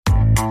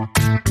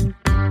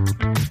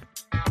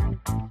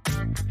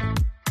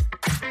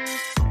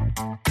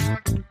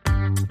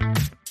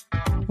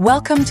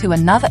Welcome to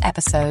another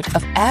episode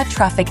of Air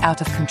Traffic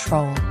Out of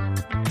Control,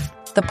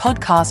 the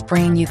podcast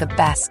bringing you the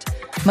best,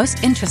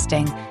 most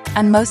interesting,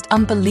 and most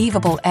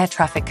unbelievable air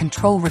traffic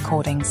control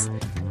recordings,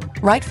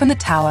 right from the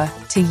tower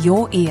to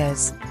your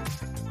ears.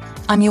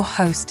 I'm your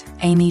host,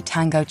 Amy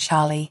Tango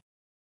Charlie.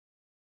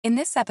 In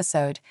this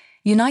episode,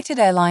 United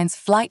Airlines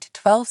Flight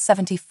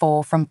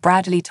 1274 from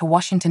Bradley to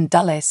Washington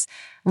Dulles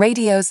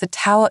radios the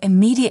tower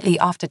immediately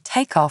after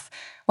takeoff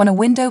when a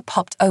window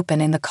popped open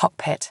in the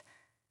cockpit.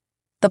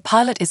 The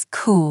pilot is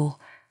cool,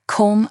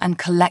 calm, and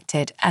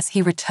collected as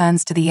he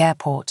returns to the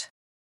airport.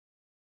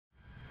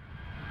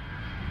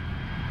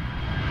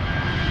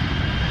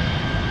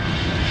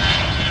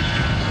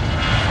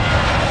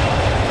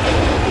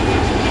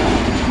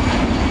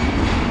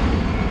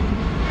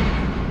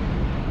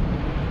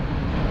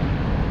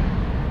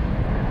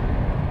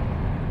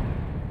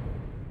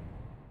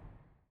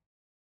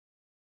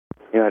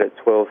 United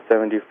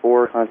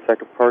 1274, contact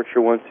departure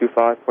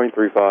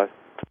 125.35.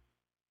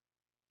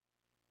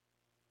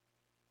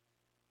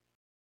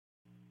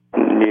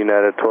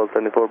 United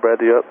 1274,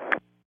 Bradley up.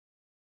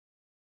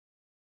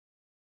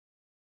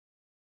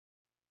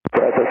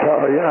 Bradley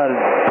Tower,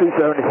 United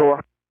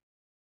 274.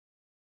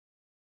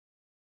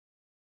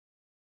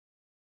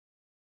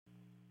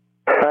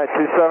 Alright,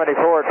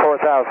 274 at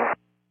 4,000.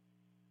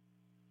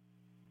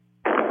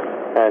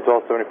 Alright,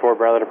 1274,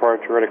 Bradley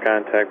departure, ready to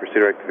contact,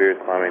 proceed direct to Veers,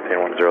 climb, maintain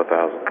 10,000.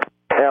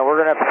 Yeah, we're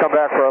going to have to come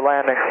back for a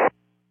landing.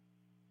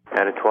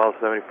 United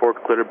 1274,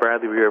 concluded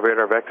Bradley, we have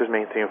radar vectors,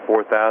 maintain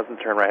 4,000,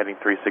 turn right heading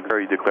 360,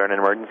 you declaring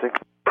an emergency?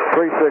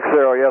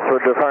 360, yes,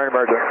 we're declaring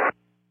emergency.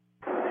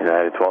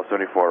 United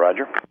 1274,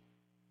 roger.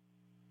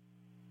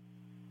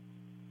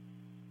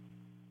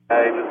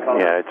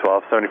 United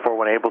 1274,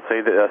 when able,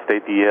 state the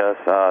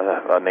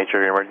nature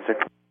of your emergency.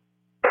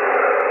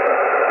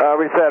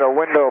 We just had a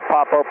window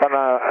pop open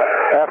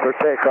after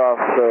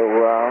takeoff, so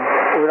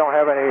we don't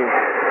have any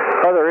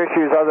other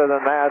issues other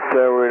than that.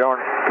 We don't...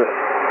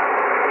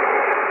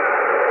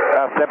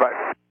 stand by.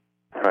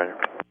 Right.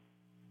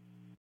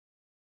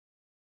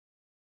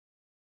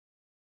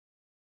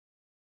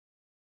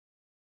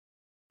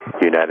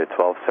 United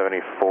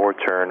 1274,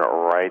 turn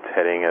right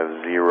heading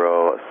of 060.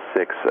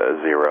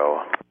 060,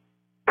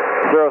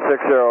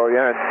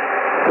 United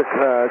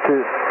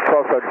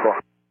 1274.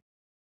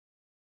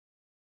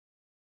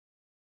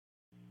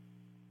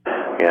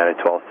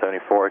 United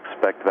 1274,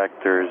 expect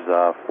vectors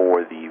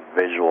for the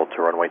visual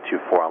to runway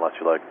 24 unless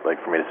you'd like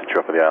for me to set you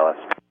up for the ILS.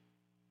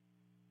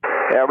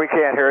 Yeah, we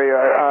can't hear you.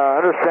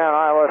 Understand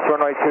ILS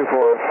runway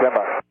 24, stand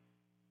by.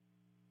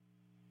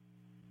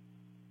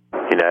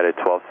 United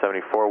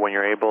 1274, when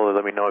you're able,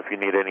 let me know if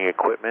you need any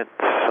equipment.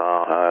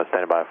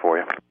 Standing by for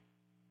you.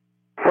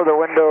 For the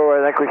window,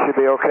 I think we should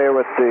be okay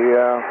with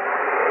the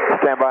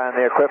standby on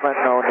the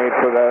equipment. No need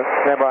for the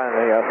standby on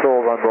the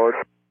souls on board.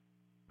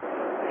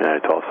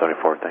 United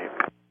 1274, thank you.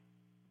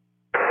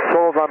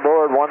 Souls on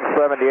board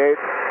 178.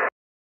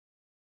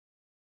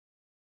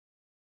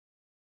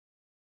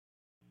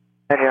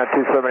 And United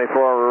 274,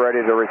 we're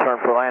ready to return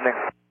for landing.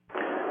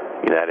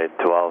 United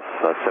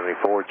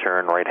 1274,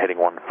 turn right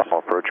heading 15,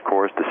 approach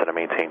course, descend and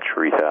maintain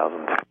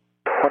 3,000.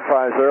 150,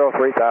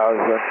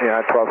 3,000,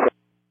 United 12.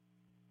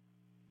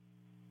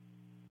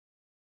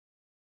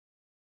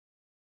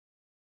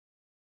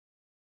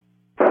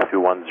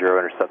 210,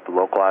 intercept the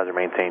localizer,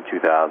 maintain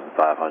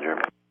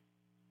 2,500.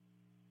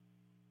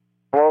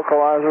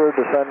 Localizer,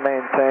 descend,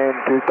 maintain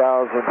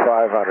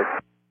 2,500.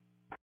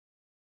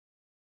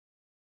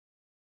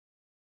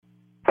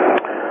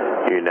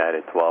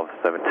 United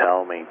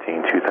 1270,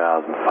 maintain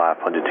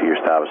 2,500 to your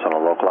status on a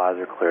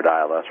localizer, cleared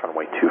ILS,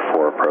 runway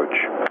 24 approach.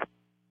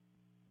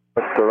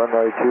 What's the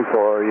runway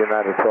 24,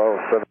 United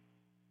 1270?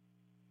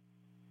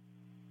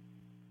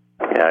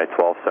 United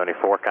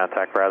 1274,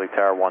 contact Bradley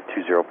Tower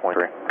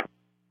 120.3.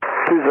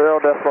 20.3,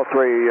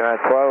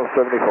 United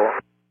 1274.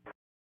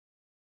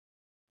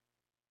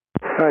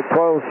 United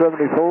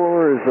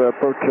 1274 is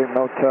approaching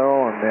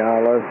motel on the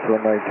ILS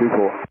runway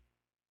 24.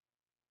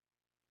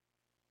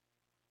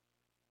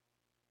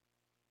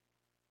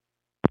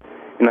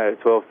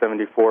 United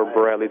 1274,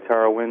 Bradley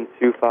Tower, wind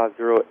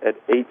 250 at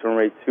 8,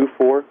 runway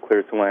 24,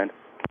 clear to land.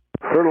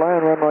 Clear to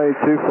land, runway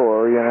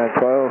 24, United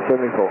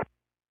 1274.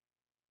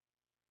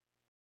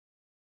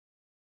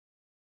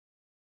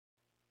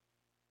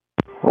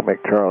 We'll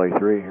make Charlie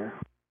 3 here.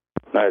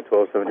 United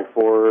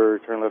 1274,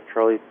 turn left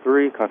Charlie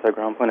 3, contact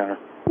ground point owner.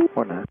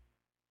 19.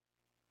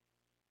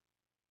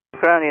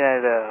 Ground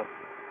United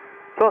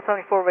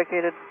 1274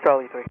 vacated,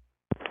 Charlie 3.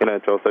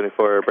 United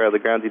 1274, Bradley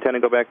ground, D10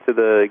 and go back to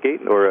the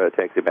gate or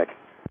taxi back?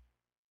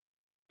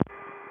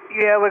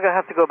 Yeah, we're going to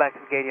have to go back to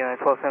the gate,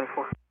 United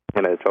 1274.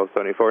 United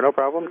 1274, no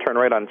problem. Turn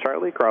right on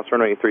Charlie, cross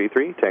runway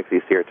 33, taxi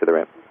Sierra to the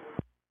ramp.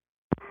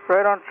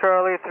 Right on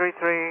Charlie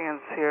 33 and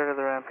Sierra to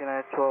the ramp,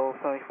 United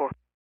 1274.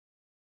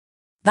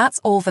 That's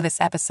all for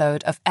this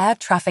episode of Air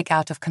Traffic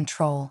Out of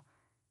Control.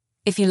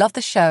 If you love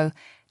the show,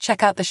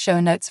 check out the show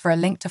notes for a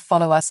link to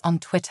follow us on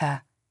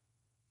Twitter.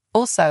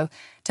 Also,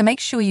 to make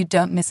sure you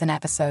don't miss an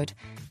episode,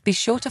 be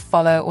sure to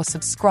follow or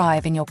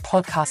subscribe in your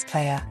podcast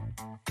player.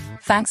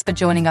 Thanks for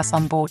joining us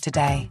on board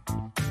today.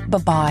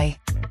 Bye-bye.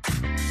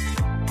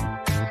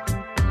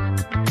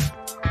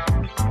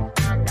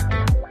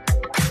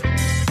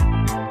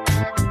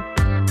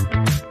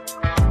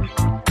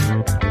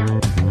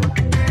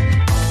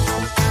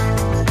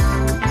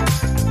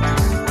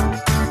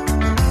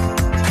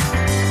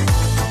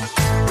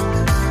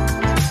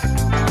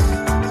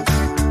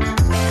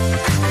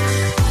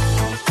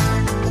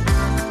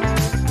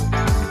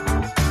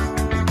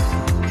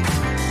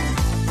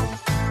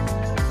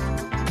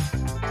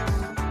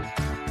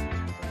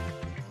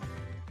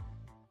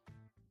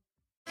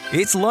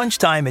 It's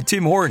lunchtime at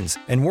Tim Hortons,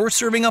 and we're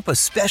serving up a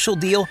special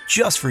deal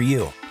just for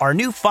you. Our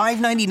new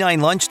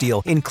 $5.99 lunch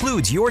deal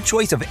includes your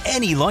choice of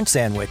any lunch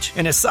sandwich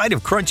and a side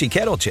of crunchy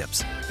kettle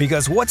chips.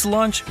 Because what's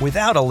lunch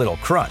without a little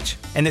crunch?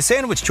 And the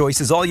sandwich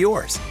choice is all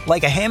yours,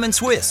 like a ham and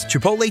Swiss,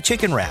 Chipotle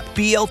chicken wrap,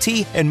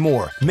 BLT, and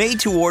more, made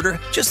to order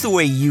just the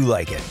way you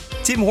like it.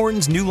 Tim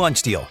Hortons' new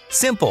lunch deal.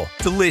 Simple,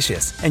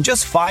 delicious, and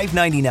just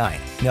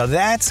 $5.99. Now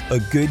that's a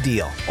good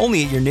deal.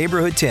 Only at your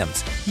neighborhood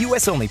Tim's.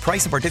 U.S. only.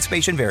 Price and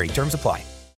participation vary. Terms apply.